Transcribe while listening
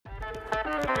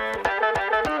Hi.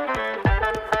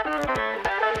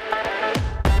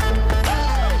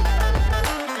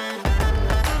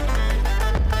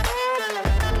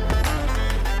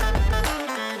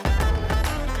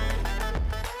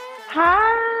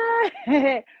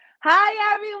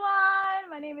 Hi, everyone.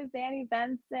 My name is Danni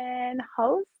Benson,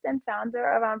 host and founder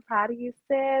of I'm Proud of You,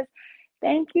 Sis.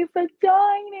 Thank you for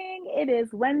joining. It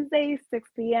is Wednesday, 6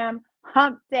 p.m.,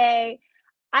 hump day.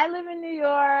 I live in New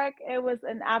York. It was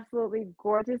an absolutely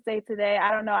gorgeous day today.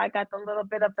 I don't know, I got a little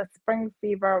bit of the spring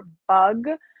fever bug.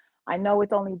 I know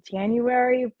it's only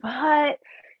January, but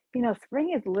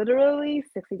spring is literally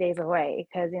 60 days away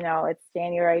because, it's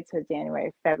January to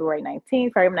January, February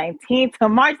 19th, February 19th to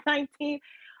March 19th.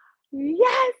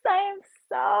 Yes, I am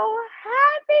so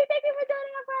happy. Thank you for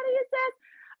joining. I'm proud of you, sis.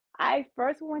 I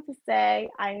first want to say,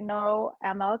 I know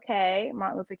MLK,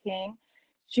 Martin Luther King,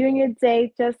 Jr.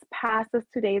 Day just passed us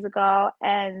 2 days ago.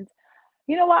 And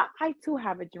you know what? I too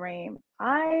have a dream.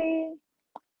 I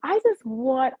just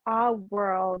want our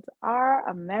world, our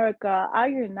America, our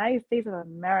United States of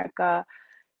America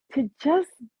to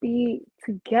just be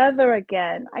together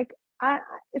again.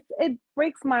 It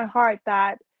breaks my heart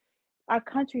that our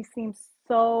country seems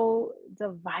so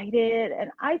divided,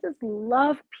 and I just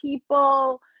love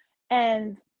people,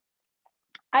 and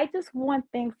I just want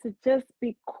things to just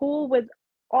be cool with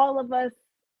all of us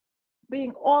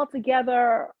being all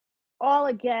together, all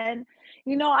again.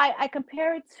 I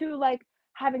compare it to like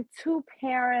having two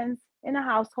parents in a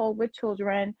household with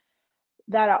children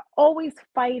that are always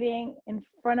fighting in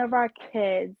front of our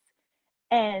kids.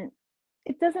 And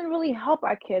it doesn't really help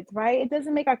our kids, right? It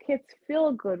doesn't make our kids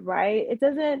feel good, right? It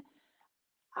doesn't,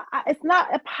 it's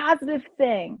not a positive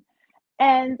thing.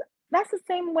 And that's the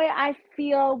same way I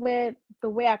feel with the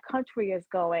way our country is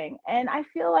going. And I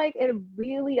feel like it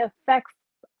really affects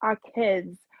our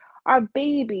kids, our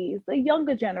babies, the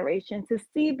younger generation to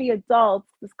see the adults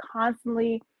just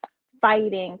constantly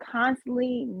fighting,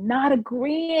 constantly not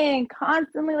agreeing,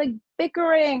 constantly like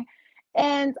bickering.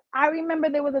 And I remember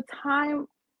there was a time,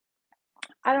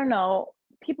 I don't know,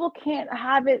 people can't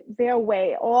have it their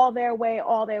way, all their way,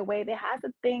 all their way. There has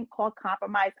a thing called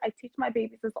compromise. I teach my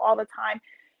babies this all the time.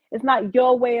 It's not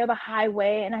your way or the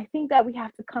highway. And I think that we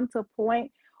have to come to a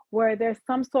point where there's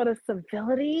some sort of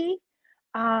civility,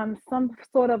 some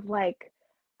sort of like,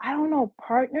 I don't know,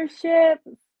 partnership.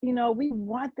 We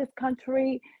want this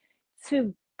country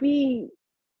to be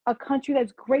a country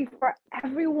that's great for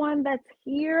everyone that's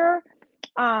here.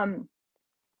 Um,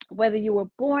 whether you were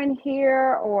born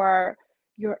here or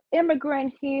you're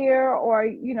immigrant here or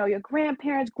your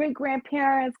grandparents, great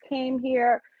grandparents came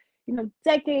here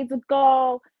decades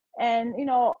ago. And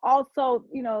also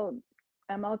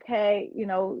MLK,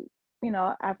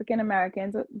 African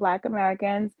Americans, Black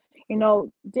Americans,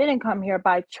 didn't come here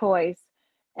by choice.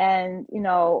 And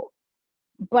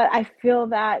but I feel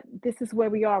that this is where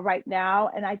we are right now,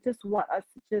 and I just want us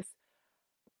to just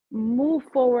move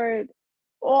forward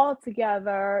all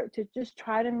together to just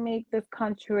try to make this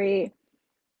country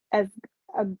as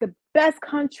the best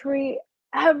country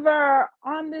ever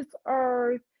on this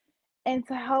earth, and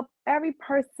to help every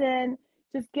person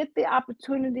just get the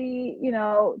opportunity,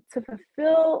 to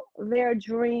fulfill their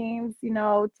dreams,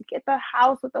 to get the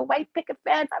house with the white picket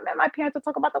fence. I met my parents to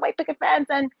talk about the white picket fence,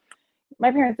 and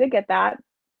my parents did get that.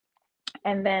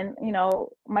 And then,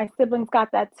 my siblings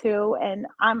got that too. And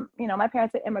my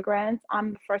parents are immigrants.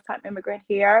 I'm the first time immigrant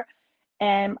here.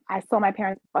 And I saw my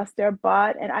parents bust their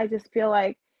butt. And I just feel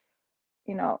like,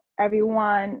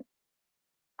 everyone,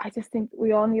 I just think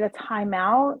we all need a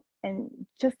timeout and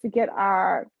just to get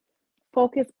our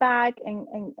focus back and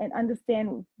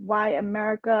understand why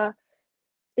America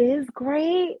is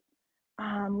great.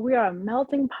 We are a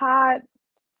melting pot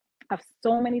of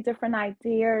so many different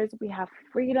ideas. We have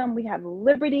freedom, we have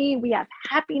liberty, we have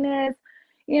happiness.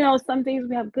 Some days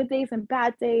we have good days and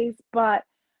bad days, but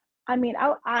I mean,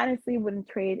 I honestly wouldn't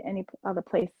trade any other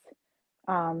place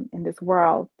in this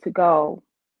world to go,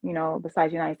 besides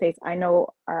the United States. I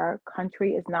know our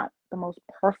country is not the most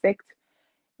perfect,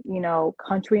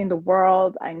 country in the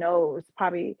world. I know it's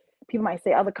probably, people might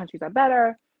say other countries are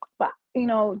better, but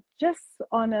just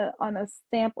on a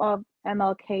stamp of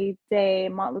MLK Day,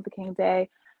 Martin Luther King Day,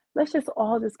 let's just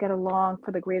all just get along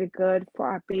for the greater good, for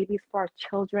our babies, for our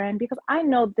children, because I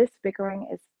know this bickering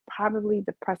is probably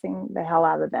depressing the hell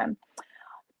out of them.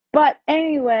 But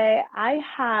anyway, I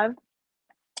have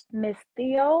Miss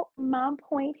Theo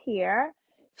Mompoint here.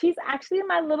 She's actually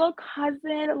my little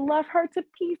cousin. Love her to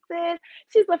pieces.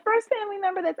 She's the first family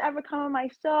member that's ever come on my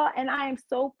show, and I am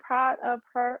so proud of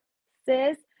her,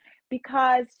 sis,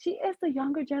 because she is the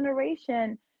younger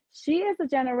generation. She is the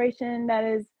generation that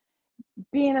is,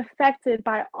 being affected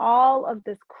by all of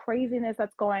this craziness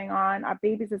that's going on, our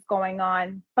babies is going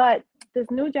on. But this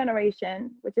new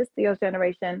generation, which is Theo's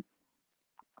generation,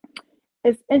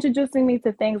 is introducing me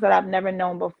to things that I've never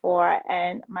known before.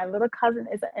 And my little cousin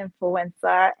is an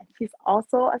influencer, and she's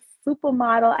also a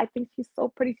supermodel. I think she's so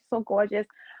pretty, she's so gorgeous.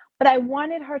 But I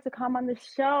wanted her to come on the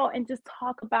show and just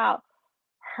talk about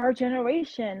her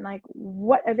generation. Like,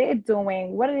 what are they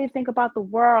doing? What do they think about the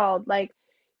world? Like,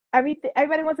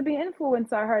 everybody wants to be an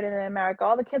influencer. I heard it in America.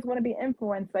 All the kids want to be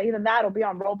influencer. Either that or be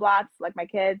on Roblox, like my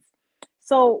kids.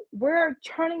 So we're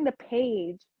turning the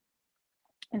page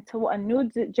into a new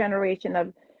generation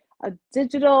of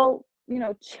digital,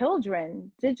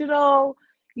 children, digital,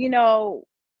 you know,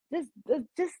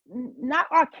 just not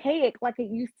archaic like it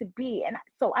used to be. And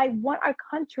so I want our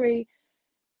country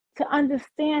to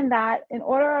understand that in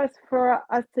order for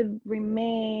us to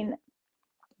remain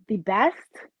the best,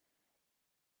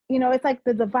 it's like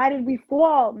the divided we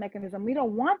fall mechanism. We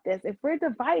don't want this. If we're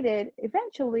divided,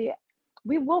 eventually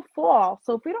we will fall.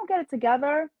 So if we don't get it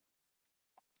together,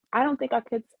 I don't think our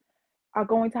kids are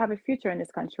going to have a future in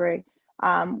this country.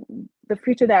 Um, the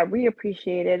future that we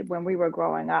appreciated when we were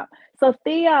growing up. So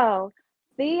Theo,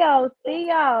 hi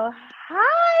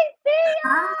Hi,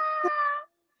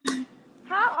 Theo.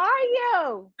 How are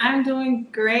you? I'm doing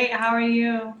great. How are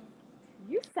you?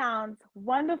 You sound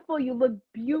wonderful. You look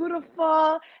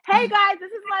beautiful. Hey guys,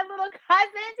 this is my little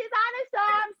cousin. She's on the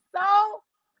show.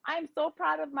 I'm so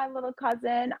proud of my little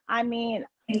cousin. I mean,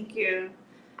 Thank you.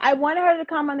 I wanted her to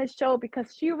come on the show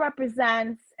because she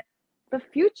represents the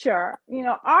future,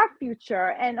 our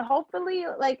future. And hopefully,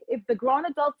 like, if the grown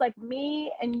adults like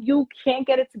me and you can't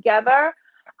get it together,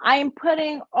 I am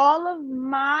putting all of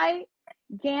my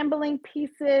gambling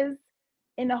pieces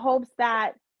in the hopes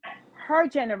that her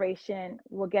generation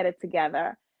will get it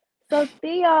together. So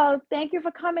Theo, thank you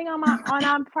for coming on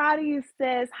I'm proud of you,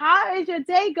 sis. How is your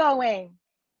day going?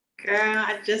 Girl,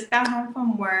 I just got home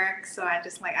from work, so I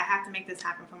have to make this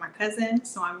happen for my cousin,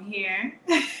 so I'm here.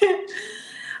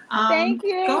 Thank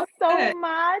you Going so good.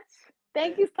 much.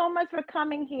 Thank you so much for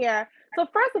coming here. So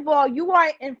first of all, you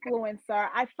are an influencer.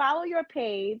 I follow your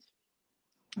page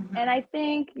and Mhm. I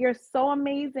think you're so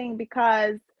amazing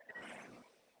because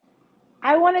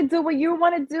I want to do what you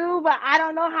want to do, but I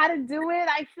don't know how to do it.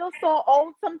 I feel so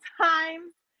old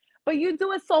sometimes, but you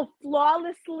do it so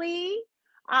flawlessly.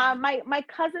 My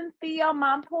cousin Theo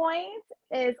Mompoint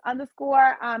is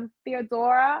underscore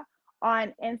Theodora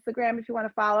on Instagram if you want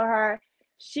to follow her.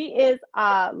 She is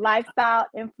a lifestyle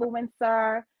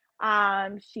influencer.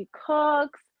 She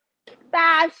cooks,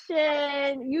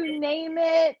 fashion, you name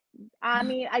it. I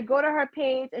mean, I go to her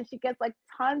page and she gets like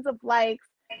tons of likes.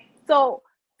 So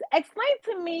explain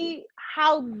to me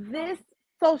how this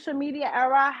social media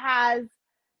era has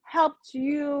helped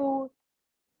you,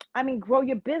 I mean, grow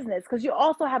your business because you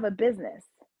also have a business.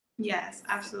 Yes,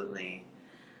 absolutely.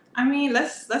 I mean,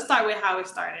 let's start with how it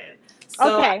started.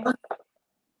 So Okay.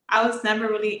 I was never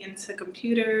really into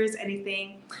computers,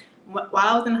 anything. While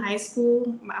I was in high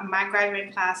school, my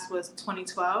graduating class was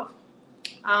 2012.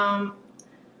 Um,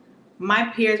 my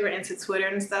peers were into Twitter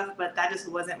and stuff, but that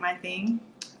just wasn't my thing.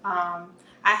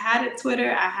 I had a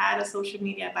Twitter, I had a social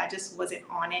media, but I just wasn't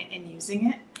on it and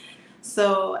using it.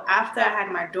 So after I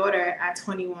had my daughter at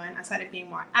 21, I started being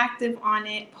more active on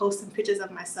it, posting pictures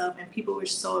of myself, and people were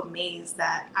so amazed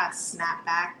that I snapped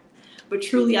back. But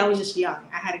truly, I was just young.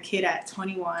 I had a kid at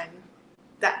 21.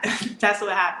 That that's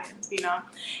what happened.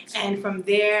 And from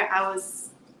there,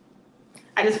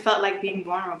 I just felt like being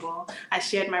vulnerable. I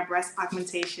shared my breast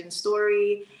augmentation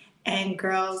story, and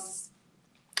girls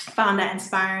found that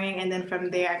inspiring. And then from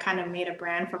there, I kind of made a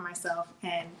brand for myself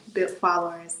and built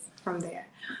followers from there.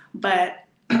 But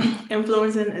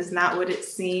influencing is not what it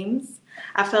seems.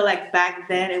 I feel like back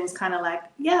then it was kind of like,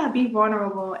 yeah, be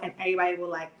vulnerable, and everybody will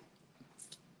like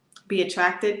be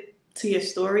attracted to your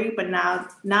story. But now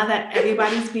that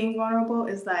everybody's being vulnerable,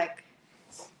 it's like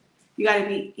you got to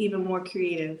be even more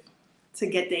creative to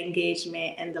get the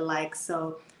engagement and the likes.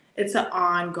 So it's an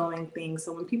ongoing thing.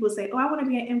 So when people say, "Oh, I want to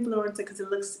be an influencer because it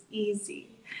looks easy,"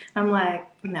 I'm like,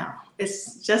 no,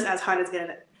 it's just as hard as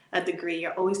getting a degree.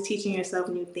 You're always teaching yourself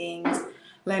new things,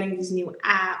 learning these new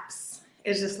apps.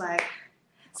 It's just like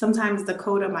sometimes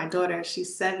Dakota, my daughter,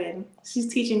 she's 7,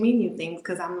 she's teaching me new things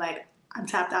because I'm like, I'm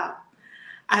tapped out.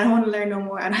 I don't want to learn no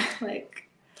more. I don't like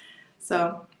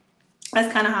so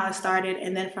that's kind of how it started.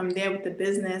 And then from there with the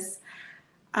business,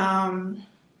 um,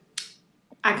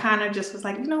 I kind of just was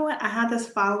like, you know what? I have this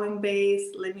following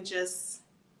base. Let me just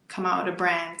come out with a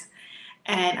brand.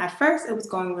 And at first, it was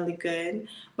going really good.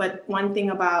 But one thing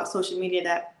about social media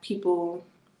that people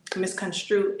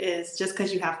misconstrued is just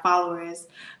because you have followers,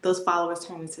 those followers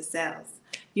turn into sales.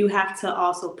 You have to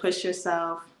also push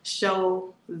yourself,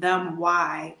 show them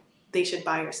why they should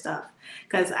buy your stuff.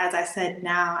 Because as I said,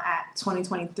 now at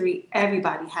 2023,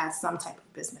 everybody has some type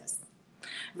of business.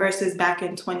 Versus back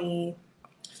in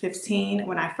 2015,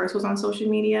 when I first was on social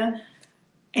media,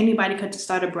 anybody could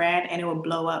start a brand and it would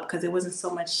blow up because it wasn't so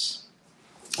much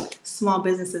small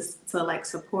businesses to like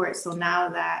support. So now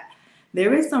that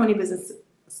there is so many businesses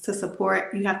to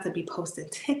support, you have to be posting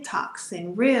TikToks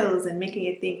and reels and making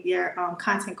it think your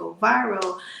content go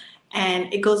viral,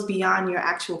 and it goes beyond your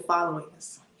actual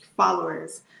followers.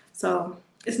 So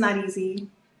it's not easy.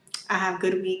 I have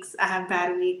good weeks, I have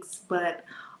bad weeks, but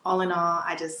all in all,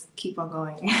 I just keep on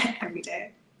going every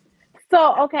day.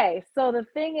 So, okay, so the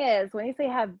thing is, when you say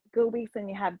have good weeks and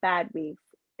you have bad weeks,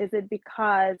 is it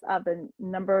because of the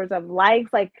numbers of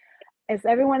likes? Like, is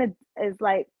everyone is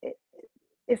like,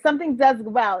 if something does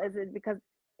well, is it because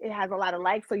it has a lot of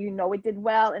likes, so you know it did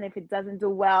well, and if it doesn't do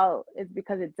well, it's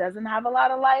because it doesn't have a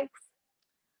lot of likes?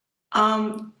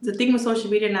 The thing with social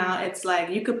media now, it's like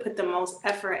you could put the most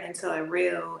effort into a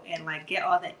reel and like get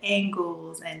all the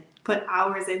angles and put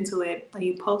hours into it when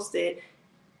you post it,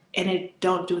 and it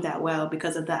don't do that well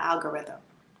because of the algorithm.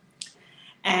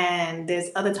 And there's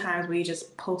other times where you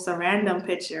just post a random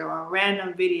picture or a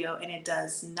random video and it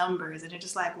does numbers, and you're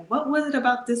just like, what was it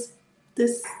about this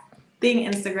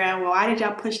thing, Instagram? Well, why did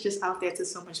y'all push this out there to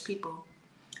so much people?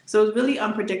 So it's really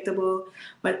unpredictable.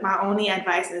 But my only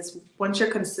advice is once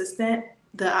you're consistent,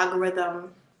 the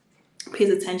algorithm pays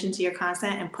attention to your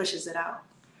content and pushes it out.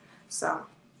 So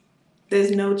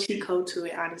there's no cheat code to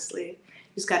it, honestly.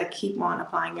 You just got to keep on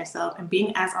applying yourself and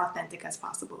being as authentic as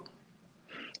possible.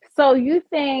 So you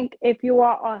think if you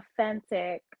are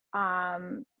authentic,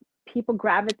 people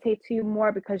gravitate to you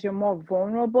more because you're more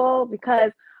vulnerable?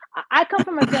 Because I come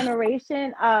from a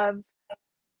generation of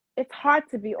it's hard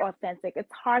to be authentic.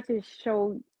 It's hard to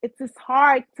show. It's just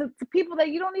hard to people that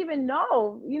you don't even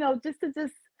know. Just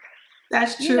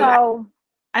That's you true. know.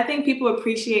 I think people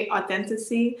appreciate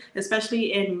authenticity,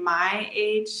 especially in my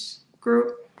age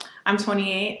group. I'm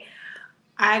 28.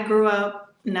 I grew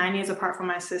up 9 years apart from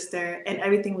my sister, and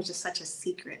everything was just such a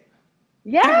secret.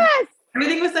 Yes.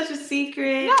 Everything was such a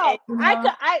secret. No, And,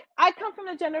 I come from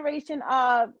a generation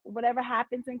of whatever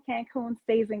happens in Cancun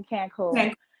stays in Cancun.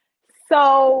 okay,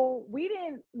 So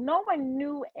no one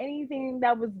knew anything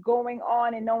that was going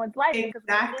on in no one's life because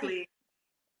we didn't.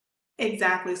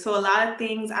 exactly. So a lot of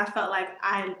things I felt like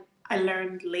I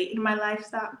learned late in my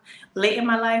life,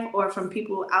 or from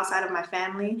people outside of my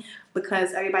family,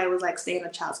 because everybody was like, stay in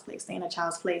a child's place, stay in a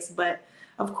child's place. But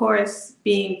of course,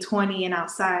 being 20 and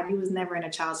outside, you was never in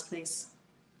a child's place.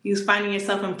 You was finding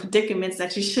yourself in predicaments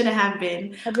that you shouldn't have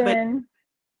been. Have But been.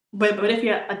 but if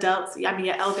your adults, I mean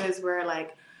your elders were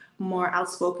like more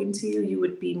outspoken to you, you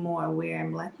would be more aware and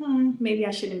be like, maybe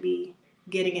I shouldn't be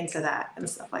getting into that and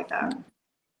stuff like that.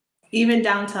 Even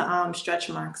down to stretch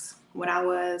marks. When I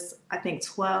was, I think,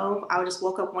 12, I just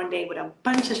woke up one day with a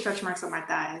bunch of stretch marks on my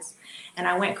thighs. And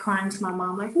I went crying to my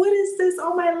mom, like, what is this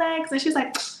on my legs? And she's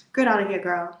like, get out of here,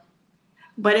 girl.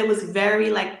 But it was very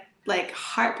like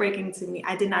heartbreaking to me.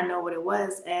 I did not know what it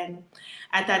was. And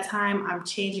at that time, I'm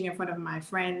changing in front of my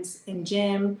friends in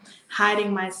gym,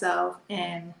 hiding myself.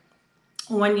 And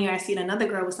one year I seen another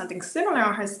girl with something similar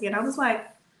on her skin. I was like,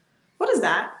 what is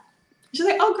that? She's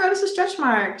like, oh, girl, this is stretch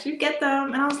marks. You get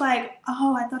them. And I was like,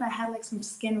 oh, I thought I had like some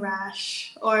skin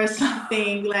rash or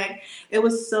something. Like, it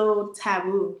was so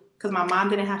taboo because my mom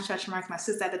didn't have stretch marks. My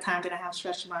sister at the time didn't have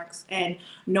stretch marks. And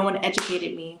no one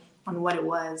educated me on what it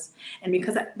was. And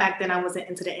because back then I wasn't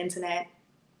into the internet,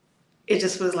 it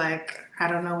just was like, I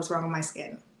don't know what's wrong with my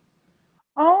skin.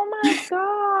 Oh my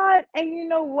God. And you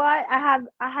know what? I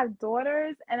have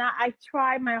daughters, and I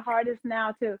try my hardest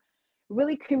now to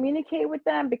really communicate with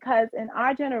them because in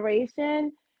our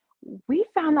generation, we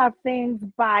found out things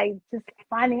by just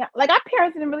finding out. Like our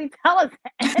parents didn't really tell us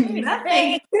anything.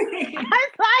 Nothing.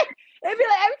 It's like it'd be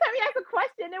like every time you ask a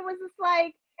question, it was just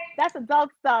like that's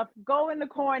adult stuff. Go in the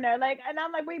corner. Like, and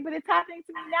I'm like, wait, but it's happening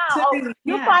to me now. Oh,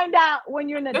 you'll Yeah, find out when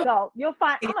you're an adult. You'll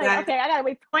find I'm like, exactly. okay, I gotta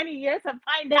wait 20 years to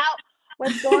find out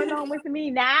what's going on with me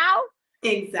now.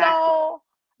 Exactly. So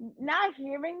not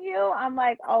hearing you, I'm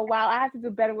like, oh wow, I have to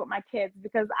do better with my kids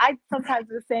because I sometimes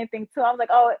do the same thing too. I was like,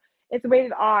 oh, it's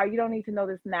rated R. You don't need to know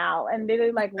this now. And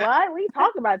they're like, what? What are you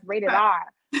talking about? It's rated R.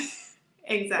 But,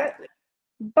 Exactly.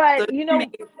 So but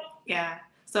yeah.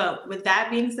 So with that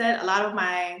being said, a lot of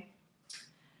my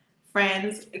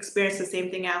friends experience the same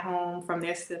thing at home from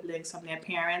their siblings, from their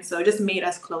parents. So it just made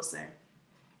us closer.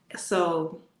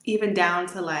 So even down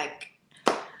to like,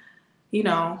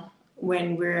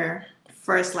 when we're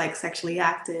first like sexually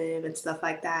active and stuff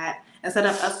like that. Instead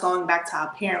of us going back to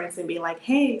our parents and being like,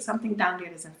 hey, something down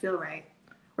there doesn't feel right.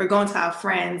 We're going to our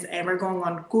friends and we're going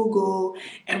on Google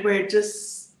and we're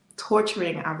just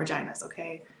torturing our vaginas,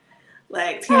 okay?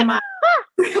 Like TMI,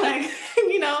 like,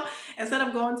 instead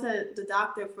of going to the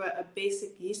doctor for a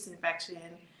basic yeast infection,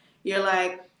 you're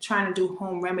like trying to do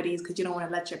home remedies because you don't want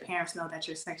to let your parents know that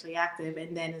you're sexually active.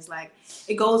 And then it's like,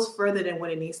 it goes further than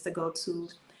what it needs to go to.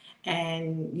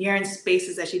 And you're in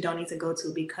spaces that you don't need to go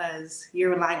to because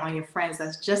you're relying on your friends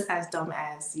that's just as dumb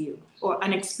as you or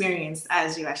unexperienced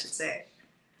as you, I should say.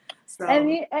 So, And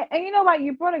you know what?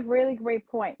 You brought a really great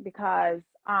point because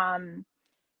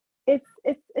it's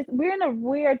we're in a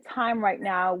weird time right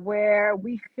now where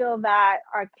we feel that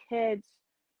our kids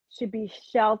should be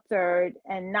sheltered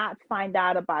and not find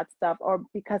out about stuff or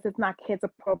because it's not kids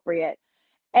appropriate.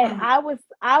 And mhm,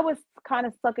 I was kind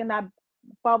of stuck in that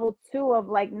bubble too of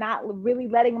like not really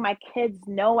letting my kids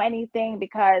know anything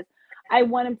because I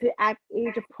want them to act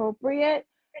age appropriate.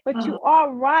 But mhm, you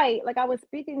are right. Like I was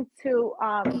speaking to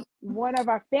one of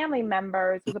our family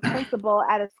members who's a principal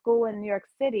at a school in New York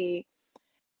City,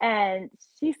 and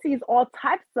she sees all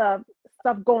types of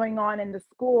stuff going on in the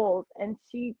schools, and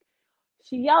she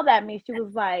yelled at me. She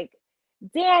was like,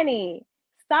 Danny,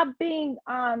 stop being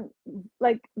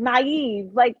like naive.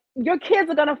 Like your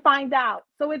kids are gonna find out.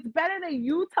 So it's better that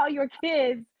you tell your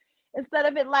kids instead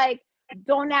of it like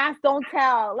don't ask, don't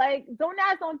tell. Like don't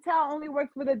ask, don't tell only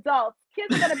works with adults.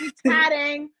 Kids are gonna be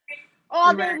chatting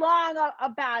all day right, long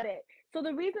about it. So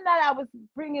the reason that I was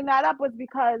bringing that up was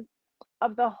because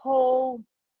of the whole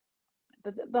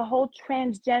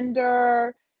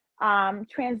transgender,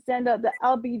 the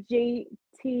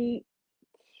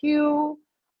LBGTQ,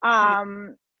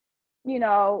 um,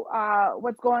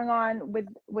 what's going on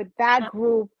with that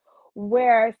group,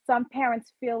 where some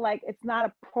parents feel like it's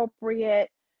not appropriate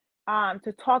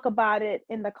to talk about it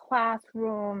in the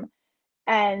classroom,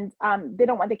 and they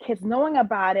don't want the kids knowing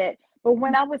about it. But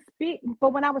when I was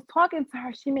talking to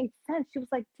her, she made sense. She was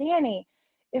like, Danny,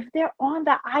 if they're on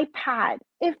the iPad,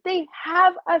 if they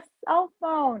have a cell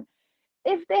phone,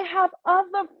 if they have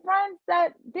other friends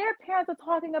that their parents are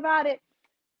talking about it,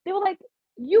 they were like,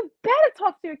 you better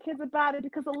talk to your kids about it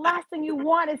because the last thing you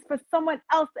want is for someone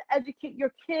else to educate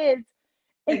your kids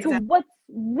into exactly, what's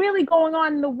really going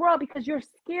on in the world because you're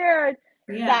scared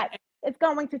yeah, that it's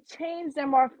going to change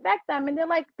them or affect them. And they're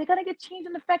like, they're going to get changed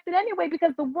and affected anyway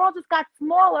because the world just got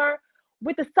smaller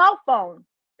with the cell phone.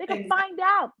 They could exactly. find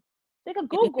out, they could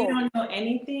And if you Google. don't know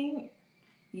anything,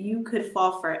 you could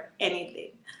fall for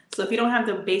anything. So if you don't have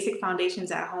the basic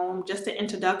foundations at home, just the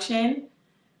introduction,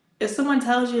 if someone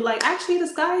tells you like actually the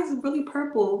sky is really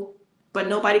purple, but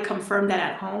nobody confirmed that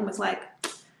at home, it's like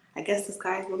I guess the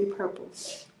sky is really purple.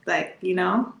 Like,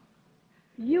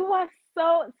 You are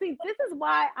so, see, this is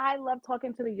why I love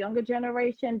talking to the younger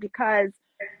generation because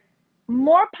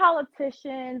more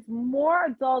politicians, more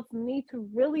adults need to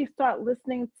really start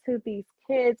listening to these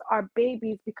kids, our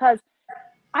babies, because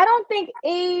I don't think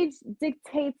age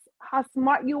dictates how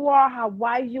smart you are, how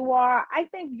wise you are. I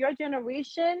think your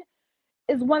generation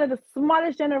is one of the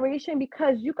smartest generation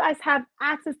because you guys have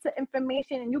access to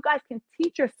information and you guys can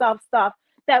teach yourself stuff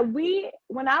that we,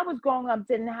 when I was growing up,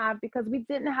 didn't have because we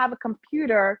didn't have a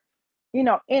computer, in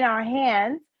our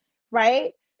hands,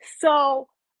 right? So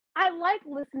I like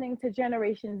listening to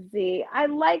Generation Z. I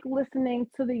like listening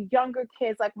to the younger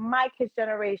kids, like my kids'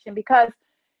 generation, because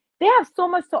they have so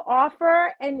much to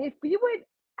offer. And if you would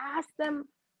ask them,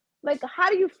 like, how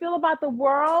do you feel about the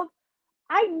world?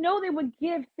 I know they would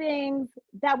give things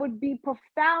that would be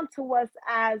profound to us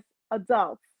as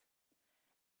adults.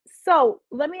 So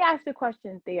let me ask you a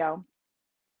question, Theo.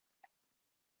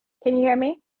 Can you hear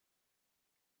me?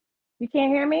 You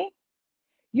can't hear me?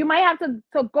 You might have to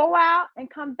go out and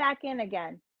come back in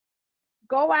again.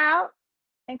 Go out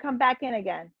and come back in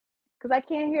again because I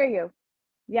can't hear you.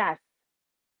 Yes.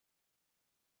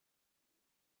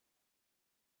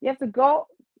 You have to go.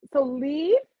 So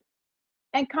leave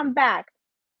and come back.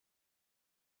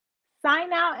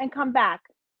 Sign out and come back.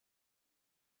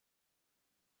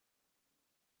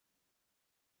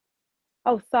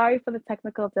 Oh, sorry for the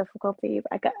technical difficulties.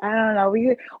 I don't know.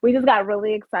 We just got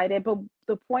really excited, but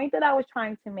the point that I was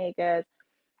trying to make is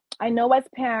I know as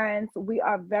parents, we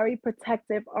are very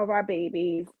protective of our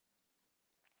babies.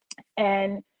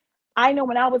 And I know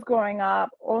when I was growing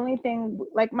up, only thing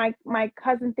like my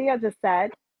cousin Theo just said,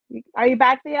 are you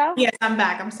back, Theo? yes, I'm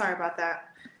back. I'm sorry about that.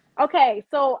 Okay,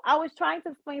 so I was trying to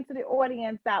explain to the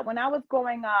audience that when I was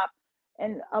growing up,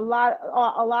 and a lot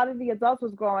of the adults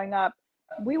was growing up,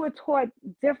 we were taught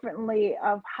differently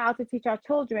of how to teach our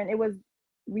children.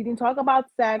 We didn't talk about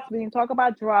sex, we didn't talk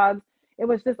about drugs. It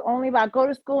was just only about go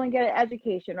to school and get an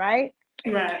education, right?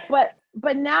 Right.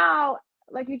 But now,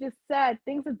 like you just said,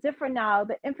 things are different now.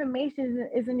 The information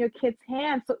is in your kids'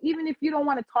 hands. So even if you don't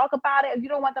want to talk about it, or you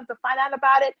don't want them to find out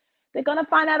about it, they're gonna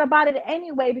find out about it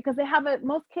anyway because they have it.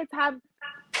 Most kids have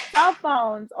cell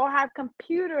phones or have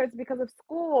computers because of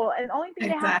school, and the only thing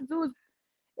they have to Exactly. do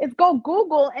is go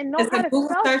Google and know It's how a to Google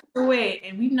spell. search away,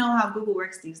 and we know how Google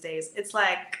works these days. It's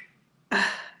like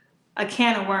a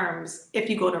can of worms if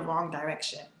you go the wrong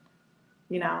direction.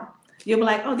 You know, you'll be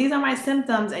like, oh, these are my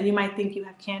symptoms, and you might think you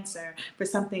have cancer for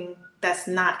something that's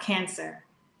not cancer.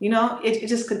 You know, it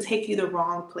just could take you the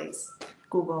wrong place,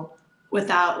 Google,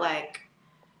 without like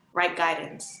right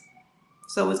guidance.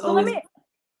 So it's So let always, me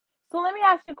so let me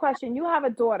ask you a question. You have a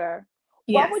daughter.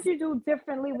 What yes. would you do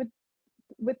differently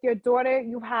with your daughter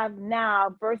you have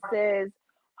now versus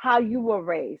how you were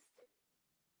raised?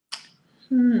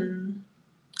 Hmm.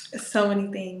 So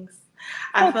many things.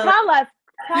 I So feel like,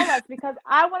 tell us, because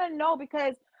I want to know,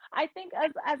 because I think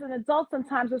as an adult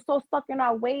sometimes we're so stuck in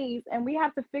our ways and we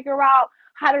have to figure out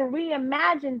how to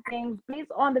reimagine things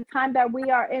based on the time that we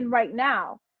are in right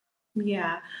now.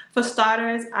 yeah. For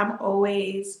starters, I'm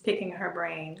always picking her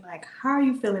brain. Like, how are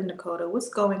you feeling, Dakota? What's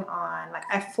going on? Like,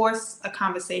 I force a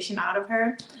conversation out of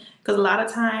her because a lot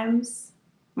of times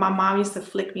my mom used to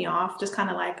flick me off, just kind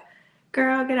of like,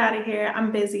 girl, get out of here.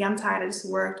 I'm busy. I'm tired. I just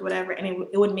worked, whatever. And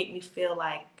it would make me feel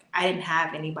like I didn't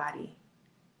have anybody.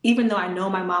 Even though I know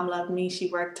my mom loved me, she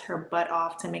worked her butt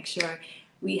off to make sure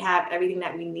we have everything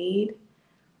that we need.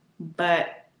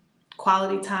 But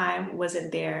quality time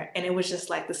wasn't there. And it was just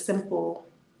like the simple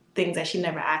things that she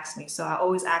never asked me. So I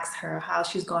always asked her how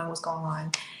she's going, what's going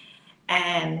on.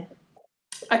 And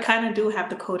I kind of do have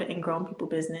the code in grown people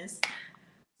business.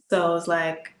 So it's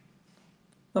like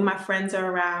when my friends are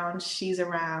around, she's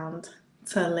around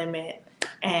to a limit.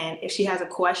 And if she has a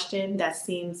question that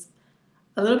seems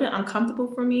a little bit uncomfortable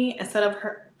for me, instead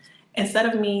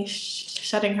of me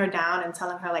shutting her down and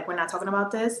telling her like we're not talking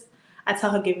about this, I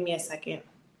tell her give me a second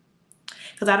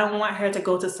because I don't want her to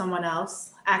go to someone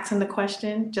else asking the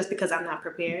question just because I'm not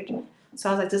prepared. So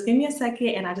I was like, just give me a second,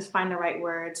 and I just find the right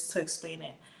words to explain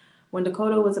it. When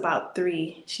Dakota was about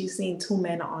 3, she's seen 2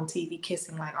 men on TV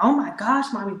kissing. Like, oh my gosh,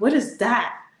 mommy, what is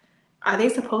that? Are they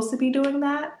supposed to be doing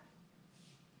that?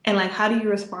 And like, how do you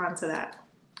respond to that?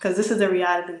 Because this is the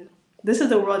reality. This is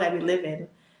the world that we live in.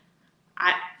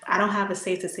 I I don't have a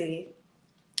say to say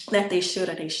that they should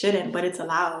or they shouldn't, but it's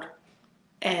allowed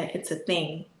and it's a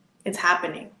thing. It's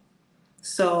happening.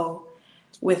 So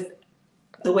with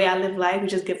the way I live life, we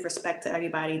just give respect to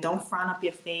everybody. Don't frown up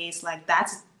your face. Like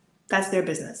that's their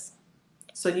business.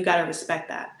 So you gotta respect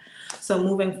that. So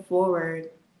moving forward,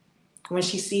 when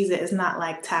she sees it, it's not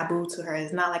like taboo to her.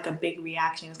 It's not like a big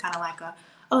reaction. It's kind of like a,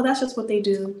 oh, that's just what they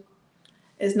do.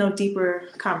 There's no deeper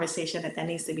conversation that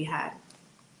needs to be had.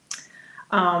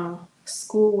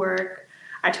 Schoolwork,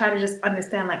 I try to just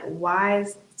understand like why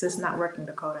is this not working,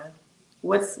 Dakota?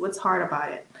 What's hard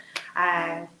about it?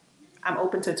 I I'm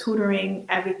open to tutoring,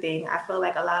 everything. I feel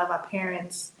like a lot of our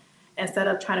parents, instead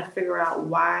of trying to figure out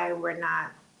why we're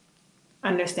not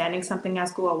understanding something at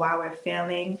school or why we're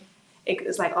failing,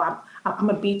 it's like, oh, I'm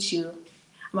gonna beat you.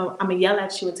 I'm gonna yell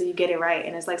at you until you get it right.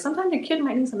 And it's like sometimes your kid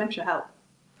might need some extra help,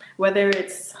 whether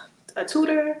it's a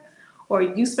tutor or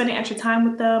you spending extra time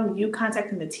with them, you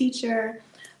contacting the teacher.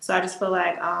 So I just feel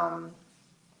like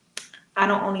I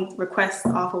don't only request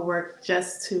off of work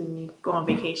just to go on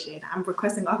vacation. I'm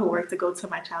requesting off of work to go to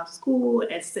my child's school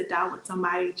and sit down with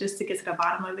somebody just to get to the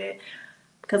bottom of it.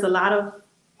 Because a lot of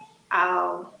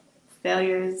our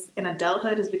failures in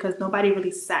adulthood is because nobody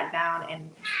really sat down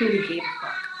and truly gave a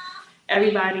fuck.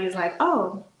 Everybody is like,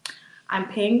 oh, I'm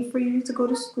paying for you to go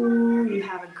to school. You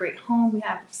have a great home. You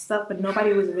have stuff, but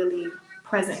nobody was really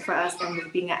present for us and was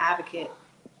being an advocate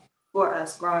for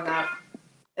us growing up.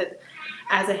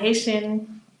 As a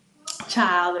Haitian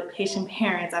child with Haitian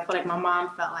parents, I feel like my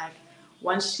mom felt like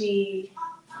once she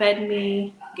fed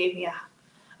me, gave me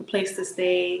a place to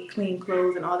stay, clean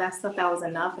clothes, and all that stuff, that was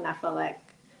enough. And I felt like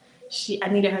I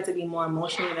needed her to be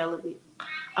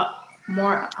uh,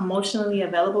 more emotionally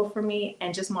available for me,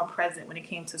 and just more present when it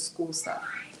came to school stuff.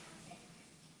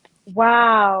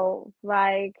 Wow.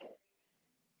 Like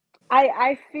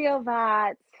I feel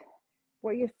that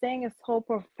what you're saying is so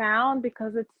profound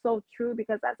because it's so true,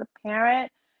 because as a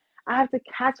parent, I have to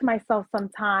catch myself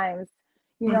sometimes,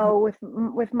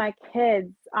 Mm-hmm. with my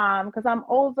kids, because I'm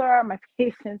older, my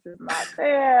patience is not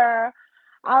there.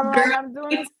 I'm like Girl, I'm me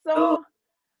doing too. so.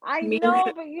 I Me know,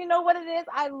 too. but you know what it is?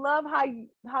 I love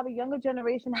how the younger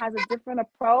generation has a different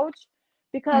approach,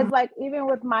 because like even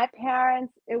with my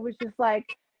parents, it was just like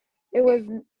it was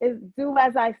is do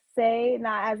as I say,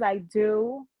 not as I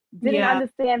do. Didn't Yeah.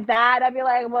 understand that. I'd be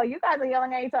like, well, you guys are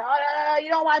yelling at each other. Oh, no, you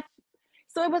don't watch.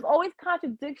 So it was always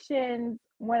contradictions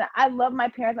when I love my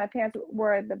parents. My parents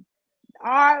were the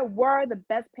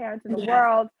best parents in the Yes.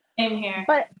 world. Same here.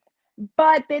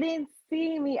 But they didn't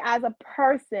see me as a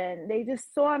person. They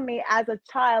just saw me as a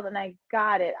child, and I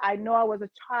got it. I know I was a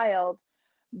child,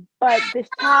 but this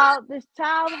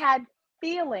child had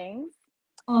feelings.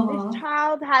 This Uh-huh.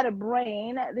 child had a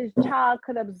brain. This child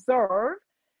could observe.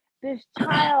 This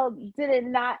child did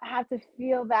not have to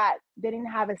feel that they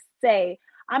didn't have a say.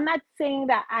 I'm not saying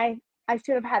that I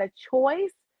should have had a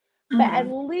choice, but at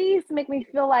Mm-hmm. least make me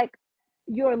feel like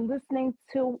you're listening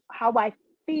to how I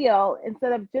feel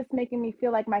instead of just making me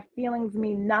feel like my feelings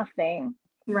mean nothing.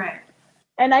 Right.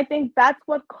 And I think that's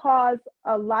what caused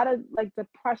a lot of like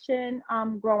depression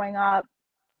growing up,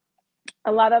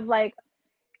 a lot of like,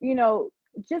 you know,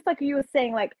 just like you were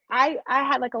saying, like I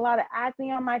had like a lot of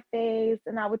acne on my face,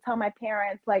 and I would tell my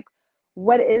parents like,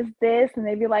 "What is this?" And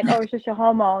they'd be like, "Oh, it's just your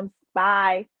hormones.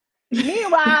 Bye."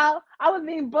 Meanwhile, I was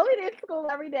being bullied in school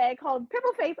every day, called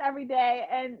pimple face every day,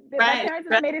 and my Right. parents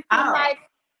just Right. made it seem Wow. like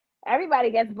everybody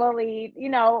gets bullied, you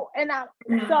know.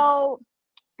 Mhm. So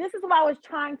this is what I was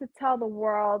trying to tell the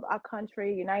world, our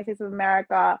country, United States of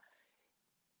America.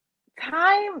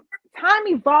 Time time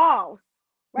evolves,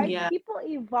 right? Yeah. People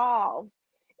evolve.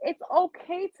 It's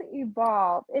okay to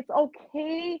evolve. It's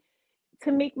okay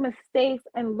to make mistakes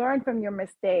and learn from your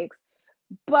mistakes.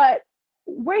 But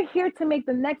we're here to make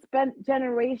the next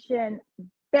generation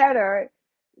better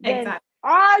than Exactly.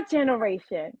 our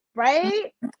generation,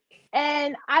 right?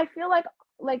 And I feel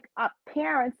like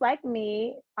parents like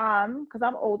me, because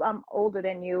I'm older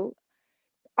than you,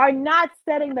 are not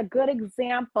setting the good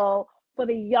example for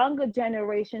the younger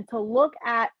generation to look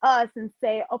at us and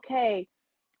say, okay,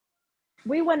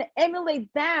 we want to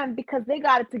emulate them because they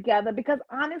got it together. Because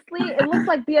honestly, it looks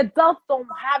like the adults don't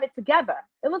have it together.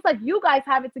 It looks like you guys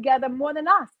have it together more than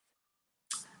us.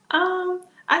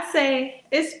 I say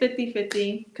it's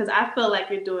 50-50 because I feel like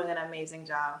you're doing an amazing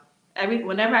job.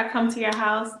 Whenever I come to your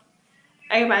house,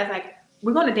 everybody's like,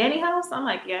 "We're going to Danny's house." I'm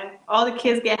like, "Yeah." All the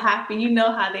kids get happy. You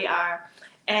know how they are,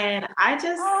 and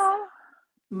Oh,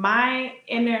 my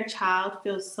inner child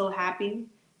feels so happy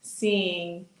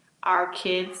seeing our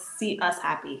kids see us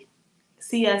happy,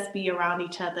 see us be around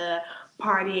each other,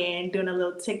 partying, doing a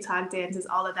little TikTok dances,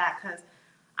 all of that. Because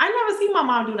I never see my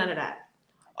mom do none of that.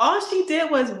 All she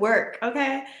did was work,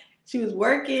 okay? She was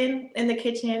working in the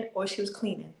kitchen or she was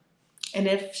cleaning. And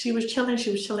if she was chilling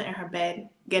in her bed,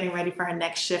 getting ready for her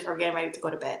next shift or getting ready to go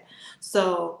to bed.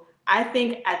 So I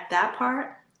think at that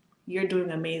part, you're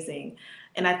doing amazing.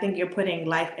 And I think you're putting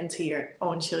life into your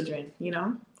own children, you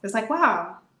know? It's like,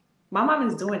 wow, my mom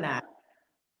is doing that.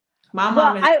 My well,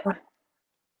 mom is.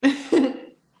 I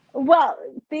well,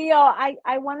 Theo,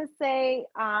 I want to say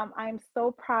I'm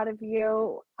so proud of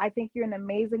you. I think you're an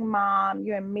amazing mom.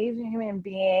 You're an amazing human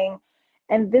being,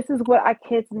 and this is what our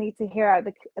kids need to hear.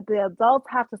 The adults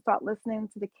have to start listening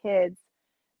to the kids,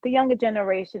 the younger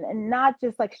generation, and not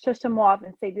just like shush them off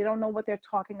and say they don't know what they're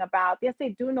talking about. Yes,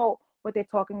 they do know what they're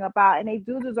talking about, and they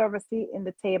do deserve a seat in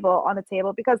the table on the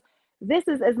table because this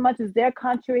is as much as their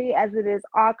country as it is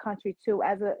our country too,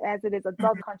 as it is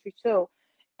adult country too.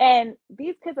 And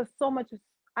these kids are so much.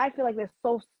 I feel like they're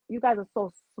so. You guys are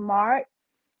so smart.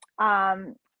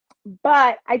 Um,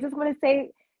 but I just want to say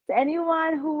to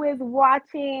anyone who is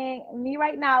watching me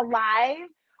right now live,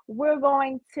 we're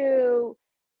going to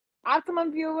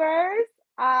optimum viewers.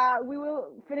 We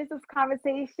will finish this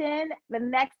conversation the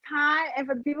next time. And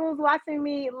for the people who's watching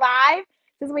me live,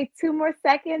 just wait 2 more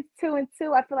seconds. 2 and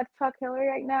 2. I feel like Chuck Hillary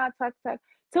right now. Chuck, Chuck.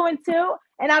 2 and 2.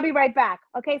 And I'll be right back.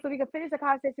 Okay, so we can finish the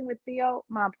conversation with Theo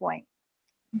Mompoint.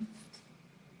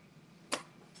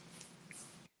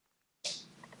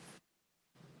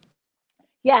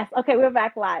 Yes, okay, we're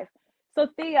back live. So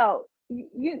Theo,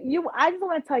 I just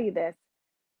want to tell you this.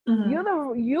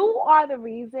 Mhm. You are the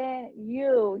reason,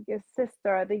 your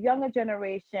sister, the younger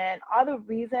generation are the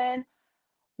reason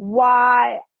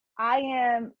why I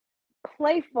am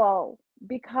playful,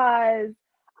 because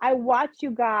I watch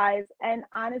you guys, and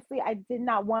honestly I did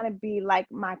not want to be like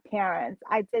my parents.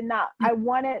 I did not. I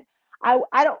wanted I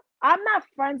don't I'm not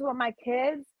friends with my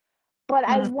kids, but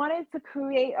I Mhm. wanted to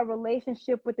create a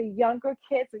relationship with the younger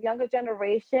kids, the younger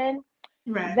generation,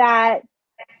 Right. that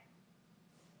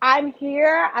I'm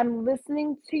here, I'm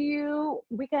listening to you.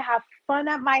 We can have fun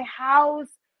at my house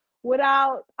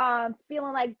without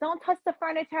feeling like don't touch the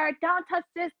furniture, don't touch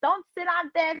this, don't sit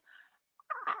on this.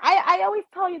 I always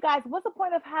tell you guys, what's the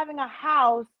point of having a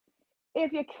house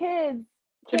if your kids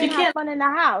If you can't have can't, fun in the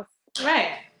house?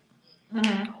 right.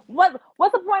 What's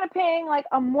the point of paying like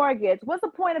a mortgage? What's the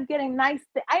point of getting I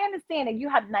understand that you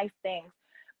have nice things,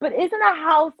 but isn't a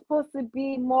house supposed to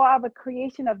be more of a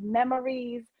creation of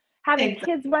memories, having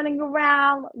Exactly. kids running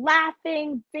around,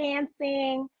 laughing,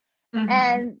 dancing,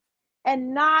 Mm-hmm.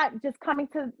 and not just coming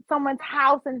to someone's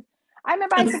house? And I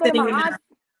remember I And used to go to my sitting in aunt's,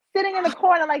 a sitting in the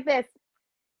corner like this.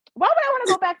 Why would I want to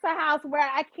go back to a house where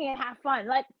I can't have fun?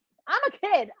 Like, I'm a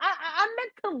kid. I'm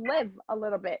meant to live a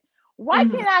little bit. Why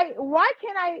Mhm. can't I? Why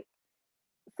can't I?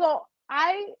 So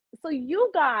I, so you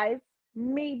guys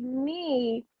made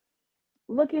me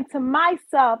look into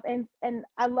myself, and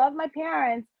I love my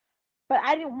parents, but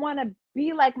I didn't want to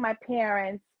be like my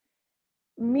parents,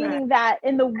 Right. meaning that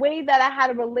in the way that I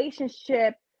had a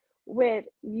relationship with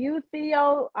you,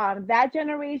 Theo, that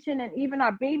generation, and even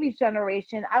our baby's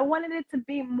generation, I wanted it to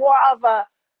be more of a,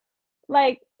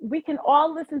 like, we can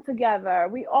all listen together.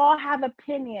 We all have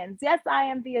opinions. Yes, I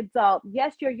am the adult.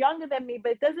 Yes, you're younger than me,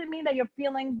 but it doesn't mean that your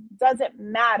feelings doesn't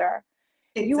matter.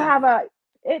 You have Exactly.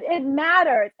 a, it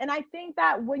matters. And I think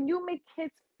that when you make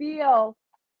kids feel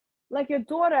like your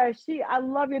daughter, I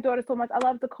love your daughter so much. I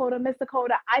love Dakota, Miss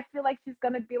Dakota. I feel like she's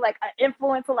gonna be like an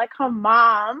influencer like her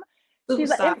mom. She's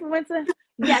an Superstar. influencer.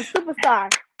 Yes,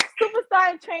 superstar.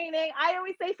 Superstar in training. I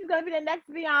always say she's gonna be the next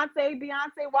Beyonce.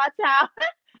 Beyonce, watch out.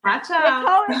 Watch out.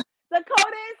 Dakota,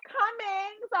 Dakota is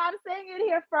coming. So I'm saying it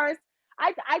here first.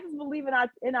 I just believe in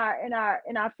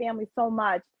our family so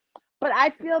much. But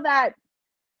I feel that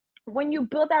when you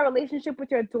build that relationship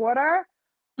with your daughter,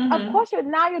 of Mm-hmm. course your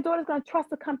daughter's gonna trust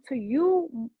to come to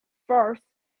you first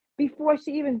before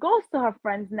she even goes to her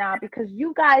friends now, because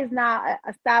you guys now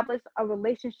establish a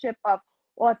relationship of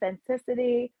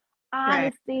authenticity,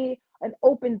 Right. honesty, an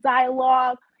open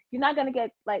dialogue. You're not gonna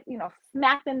get, like,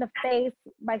 smacked in the face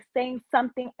by saying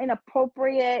something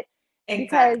inappropriate,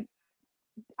 because Exactly.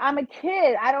 I'm a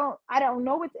kid. I don't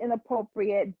know what's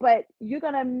inappropriate, but you're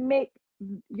gonna make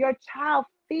your child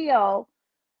feel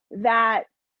that.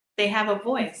 They have a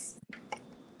voice.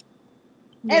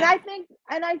 and Yeah. I think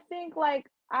and I think like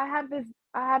I have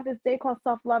this day called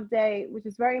Self-Love Day, which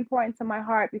is very important to my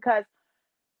heart, because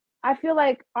I feel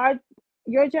like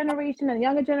your generation and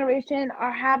younger generation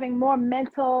are having more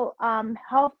mental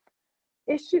health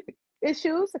issue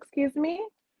issues, excuse me,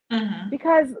 Mm-hmm.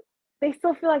 because they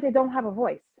still feel like they don't have a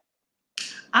voice.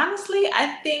 Honestly,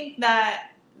 I think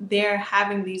that they're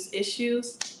having these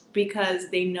issues because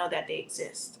they know that they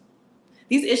exist.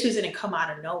 These issues didn't come out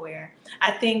of nowhere.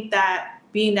 I think that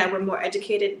being that we're more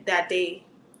educated, that they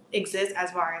exist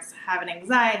as far as having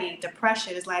anxiety,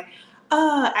 depression, is like,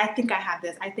 I think I have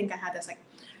this. I think I have this. Like,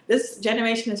 this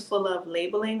generation is full of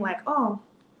labeling. Like, oh,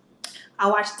 I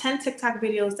watched 10 TikTok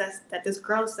videos that this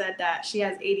girl said that she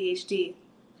has ADHD.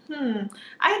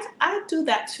 I do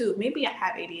that too. Maybe I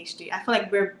have ADHD. I feel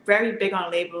like we're very big on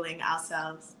labeling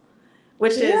ourselves,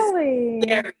 which is Really?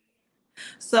 scary.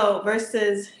 So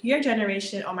versus your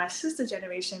generation or my sister's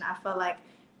generation, I feel like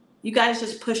you guys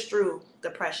just push through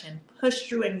depression, push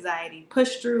through anxiety,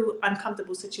 push through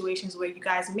uncomfortable situations where you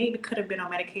guys maybe could have been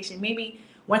on medication, maybe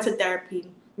went to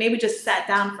therapy, maybe just sat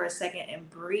down for a second and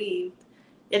breathed.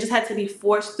 It just had to be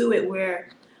forced through it. Where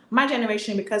my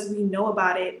generation, because we know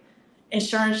about it,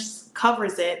 insurance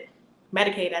covers it,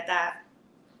 Medicaid at that.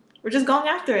 We're just going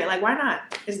after it. Like, why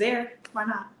not? It's there. Why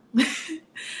not?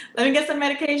 Let me get some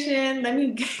medication. Let me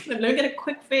get a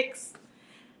quick fix.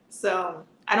 So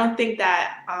I don't think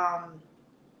that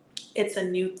it's a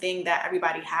new thing that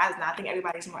everybody has now. I think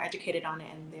everybody's more educated on it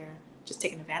and they're just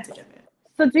taking advantage of it.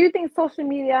 So do you think social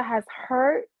media has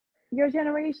hurt your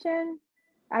generation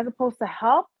as opposed to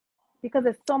help? Because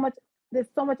there's so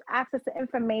much access to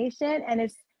information, and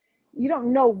it's you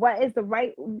don't know what is the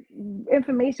right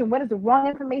information, what is the wrong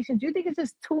information. Do you think it's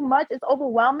just too much? It's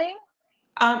overwhelming?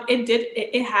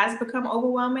 It has become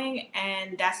overwhelming,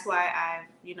 and that's why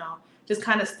I've just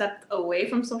kind of stepped away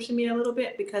from social media a little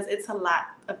bit, because it's a lot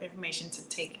of information to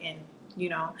take in, you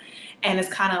know, and it's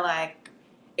kind of like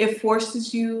it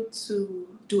forces you to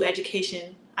do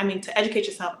education. I mean, to educate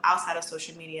yourself outside of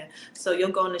social media. So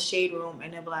you'll go in the shade room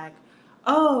and they'll be like,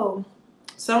 oh,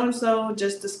 so and so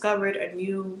just discovered a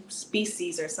new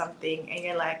species or something, and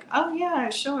you're like, oh yeah,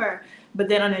 sure, but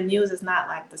then on the news it's not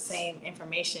like the same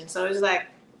information. So it's like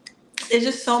there's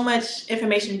just so much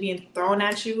information being thrown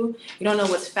at you. You don't know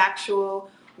what's factual,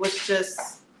 what's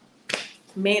just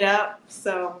made up.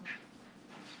 So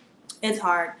it's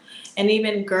hard. And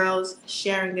even girls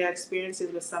sharing their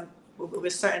experiences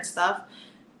with certain stuff,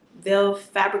 they'll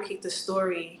fabricate the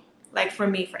story. Like for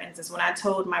me, for instance, when I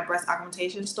told my breast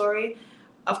augmentation story,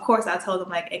 of course I told them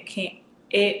like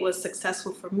it was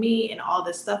successful for me and all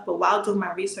this stuff. But while doing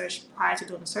my research prior to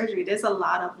doing the surgery, there's a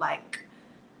lot of like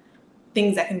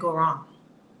things that can go wrong.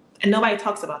 And nobody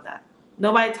talks about that.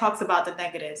 Nobody talks about the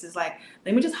negatives. It's like,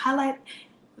 let me just highlight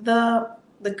the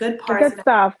good The parts, good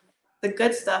stuff. the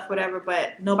good stuff, whatever.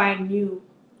 But nobody knew.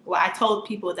 Well, I told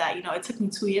people that, it took me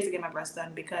 2 years to get my breast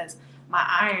done because my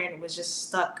iron was just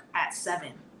stuck at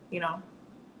 7,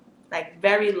 like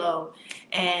very low.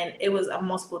 And it was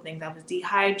multiple things. I was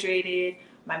dehydrated.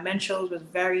 My menstruals was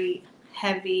very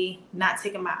heavy, not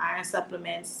taking my iron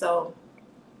supplements. So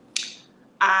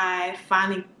I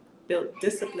finally built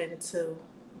discipline to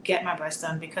get my breast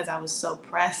done because I was so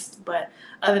pressed. But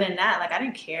other than that, like I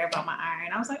didn't care about my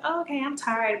iron. I was like, oh, okay, I'm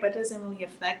tired, but it doesn't really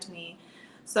affect me.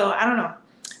 So I don't know.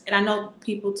 And I know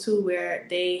people too where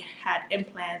they had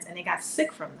implants and they got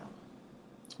sick from them.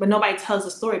 But nobody tells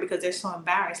the story because they're so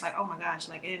embarrassed. Like, oh my gosh,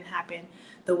 like it didn't happen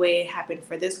the way it happened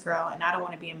for this girl. And I don't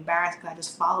want to be embarrassed because I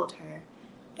just followed her.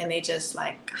 And they just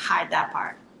like hide that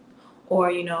part.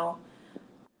 Or,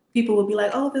 people will be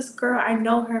like, oh, this girl, I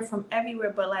know her from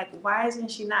everywhere, but like, why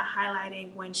isn't she not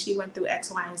highlighting when she went through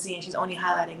X, Y, and Z and she's only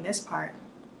highlighting this part?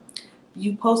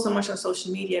 You post so much on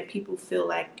social media, people feel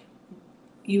like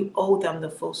you owe them the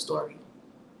full story.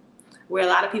 Where a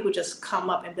lot of people just come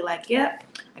up and be like, yep,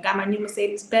 I got my new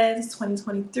Mercedes-Benz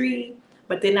 2023,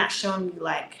 but they're not showing you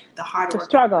like the hard work. The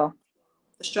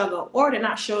struggle. Or they're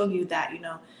not showing you that,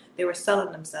 they were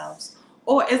selling themselves.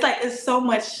 Or it's so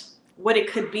much what it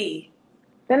could be.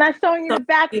 They're not showing you the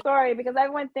backstory because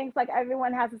everyone thinks like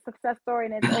everyone has a success story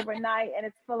and it's overnight and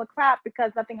it's full of crap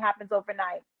because nothing happens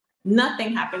overnight.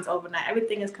 Nothing happens overnight.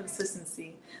 Everything is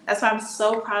consistency. That's why I'm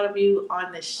so proud of you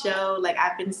on the show. Like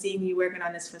I've been seeing you working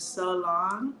on this for so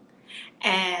long,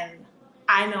 and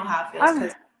I know how it feels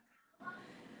because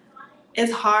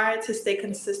it's hard to stay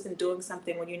consistent doing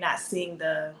something when you're not seeing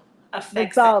the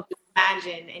effects that you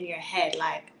imagine in your head.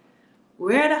 Like,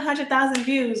 where are the 100,000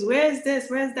 views? Where's this?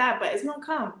 Where's that? But it's gonna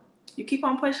come. You keep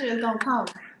on pushing, it's gonna come.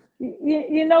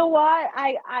 You know what?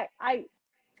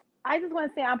 I just want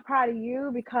to say I'm proud of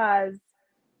you because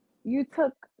you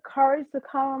took courage to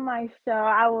come on my show.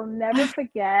 I will never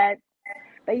forget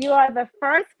that you are the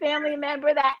first family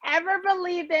member that ever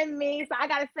believed in me. So I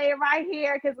got to say it right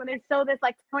here because when they show this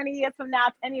like 20 years from now,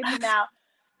 10 years from now,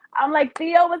 I'm like,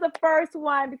 Theo was the first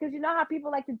one because you know how people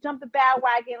like to jump the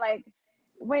bandwagon. Like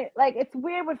it's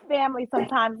weird with family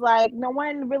sometimes. Like no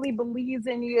one really believes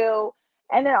in you.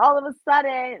 And then all of a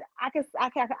sudden, I can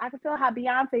feel how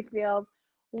Beyonce feels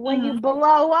when you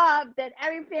blow up. That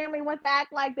every family wants to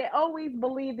act like they always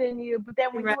believed in you, but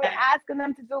then when you were asking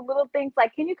them to do little things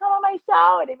like, "Can you come on my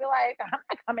show?" and they'd be like, "I'm not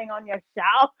coming on your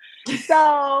show."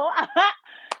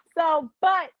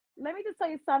 But let me just tell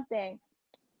you something.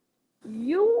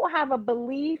 You have a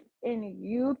belief in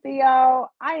you,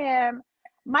 Theo.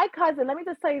 My cousin, let me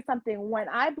just tell you something. When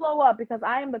I blow up, because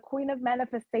I am the queen of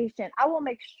manifestation, I will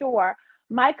make sure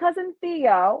my cousin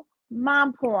Theo,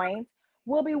 Mompoint,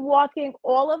 will be walking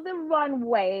all of the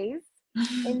runways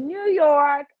in New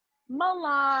York,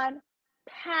 Milan,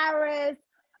 Paris,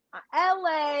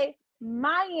 LA,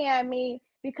 Miami,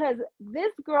 because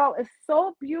this girl is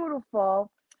so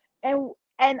beautiful. And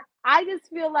I just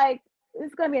feel like this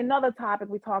is going to be another topic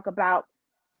we talk about,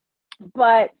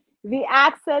 but the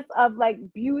access of like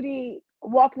beauty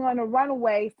walking on a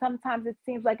runway, sometimes it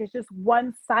seems like it's just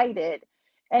one-sided,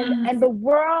 and the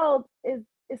world is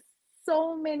it's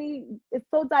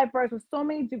so diverse with so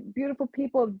many beautiful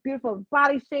people, beautiful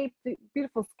body shapes,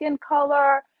 beautiful skin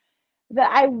color, that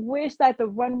I wish that the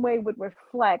runway would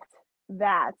reflect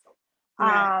that.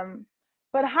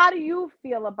 But how do you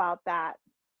feel about that,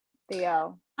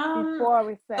 Theo? Before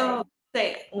we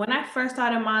say, when I first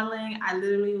started modeling, I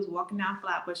literally was walking down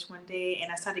Flatbush one day and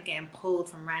I started getting pulled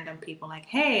from random people like,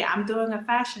 hey, I'm doing a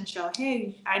fashion show.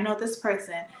 Hey, I know this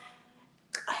person.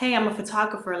 Hey, I'm a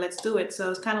photographer. Let's do it. So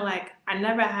it's kind of like I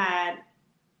never had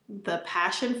the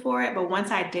passion for it, but once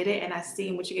I did it and I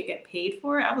seen what you could get paid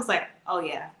for it, I was like, oh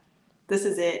yeah, this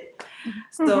is it.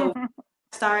 So I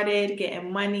started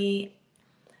getting money.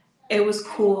 It was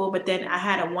cool, but then I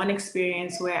had one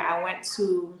experience where I went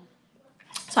to,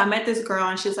 so I met this girl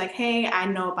and she was like, hey, I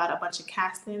know about a bunch of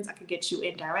castings. I could get you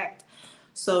in direct.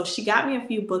 So she got me a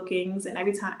few bookings, and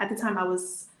at the time I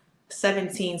was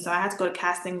 17, so I had to go to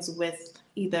castings with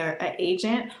either an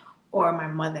agent or my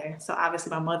mother. So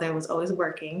obviously my mother was always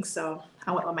working, so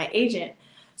I went with my agent.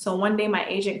 So one day my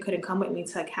agent couldn't come with me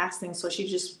to a casting, so she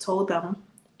just told them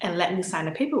and let me sign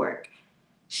the paperwork.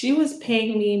 She was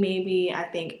paying me maybe, I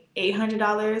think,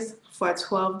 $800 for a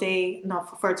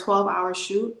 12-hour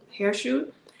hair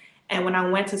shoot. And when I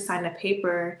went to sign the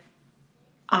paper,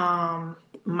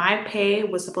 my pay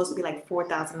was supposed to be like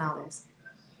 $4,000.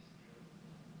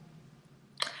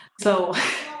 So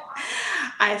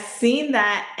I seen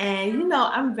that, and you know,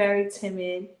 I'm very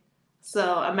timid.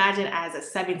 So imagine as a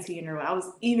 17-year-old, I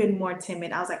was even more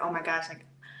timid. I was like, oh my gosh, like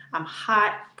I'm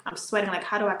hot, I'm sweating. Like,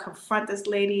 how do I confront this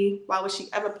lady? Why would she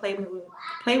ever play with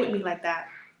me like that?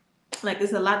 Like,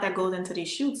 there's a lot that goes into these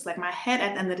shoots. Like, my head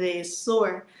at the end of the day is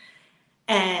sore,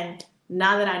 and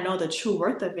now that I know the true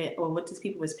worth of it or what these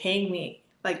people was paying me,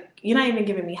 like you're not even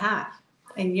giving me half,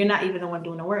 and you're not even the one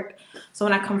doing the work. So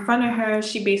when I confronted her,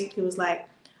 she basically was like,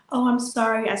 "Oh, I'm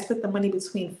sorry, I split the money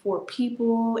between 4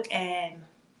 people and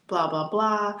blah blah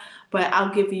blah, but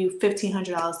I'll give you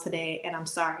 $1,500 today, and I'm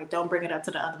sorry, don't bring it up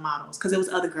to the other models because it was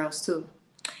other girls too."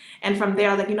 And from there,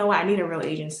 I was like, you know what? I need a real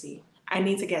agency. I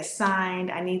need to get signed.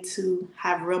 I need to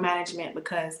have real management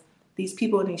because these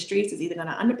people in these streets is either going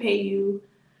to underpay you,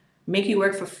 make you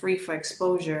work for free for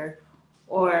exposure,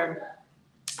 or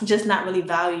just not really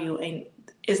value and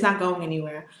it's not going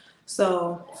anywhere.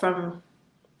 So from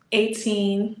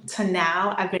 18 to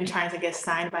now, I've been trying to get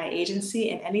signed by an agency,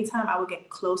 and anytime I would get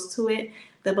close to it,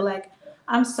 they'll be like,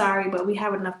 I'm sorry, but we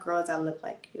have enough girls that look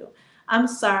like you. I'm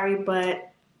sorry,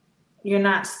 but you're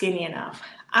not skinny enough.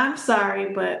 I'm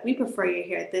sorry, but we prefer your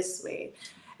hair this way.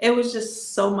 It was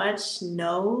just so much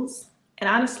no's. And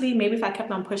honestly, maybe if I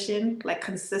kept on pushing like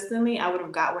consistently, I would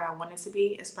have got where I wanted to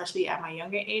be, especially at my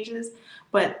younger ages.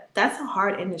 But that's a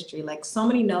hard industry. Like so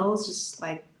many no's just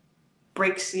like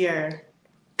breaks your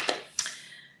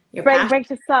passion. Breaks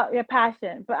your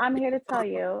passion. But I'm here to tell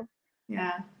you,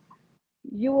 Yeah.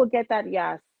 you will get that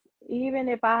yes. Even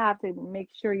if I have to make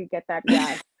sure you get that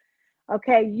yes.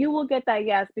 Okay, you will get that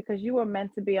yes because you were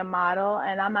meant to be a model,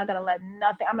 and I'm not gonna let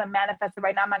nothing. I'm gonna manifest it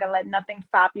right now. I'm not gonna let nothing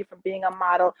stop you from being a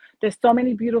model. There's so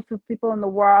many beautiful people in the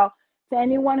world. To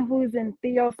anyone who's in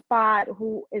Theo's spot,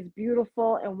 who is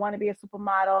beautiful and want to be a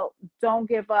supermodel, don't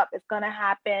give up. It's gonna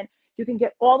happen. You can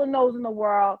get all the no's in the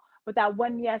world, but that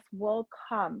one yes will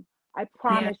come. I Yeah.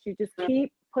 promise you. Just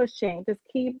keep pushing. Just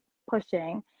keep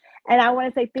pushing. And I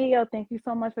want to say, Theo, thank you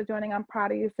so much for joining. I'm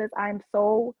proud of you, sis. I'm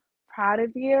so proud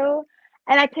of you.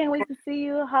 And I can't wait to see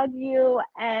you, hug you.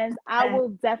 And I will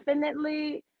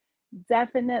definitely,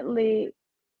 definitely,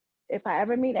 if I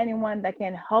ever meet anyone that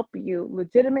can help you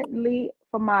legitimately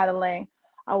for modeling,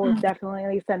 I will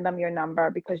definitely send them your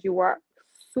number because you are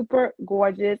super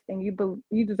gorgeous and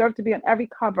you deserve to be on every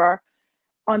cover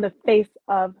on the face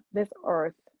of this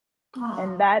earth.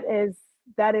 And Aw.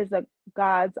 that is a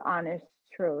God's honest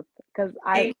truth because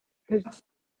Thank because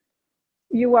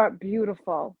you are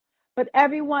beautiful. But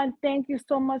everyone, thank you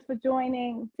so much for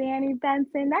joining. Danni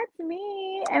Benson, that's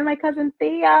me, and my cousin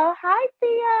Theo. Hi,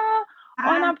 Theo.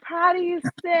 And God. I'm proud of you,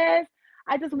 sis.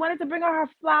 I just wanted to bring her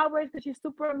flowers because she's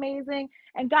super amazing.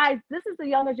 And guys, this is the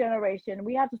younger generation.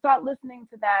 We have to start listening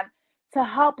to them to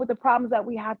help with the problems that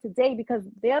we have today because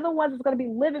they're the ones that's going to be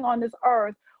living on this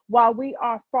earth while we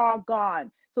are far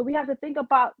gone. So we have to think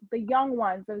about the young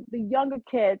ones, the younger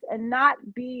kids, and not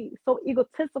be so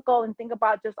egotistical and think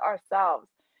about just ourselves.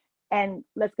 And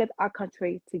let's get our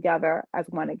country together as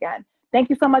one again. Thank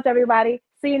you so much, everybody.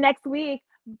 See you next week.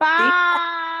 See you. Bye.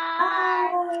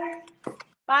 Bye.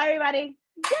 Bye, everybody.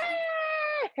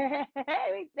 Yay!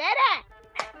 We did it.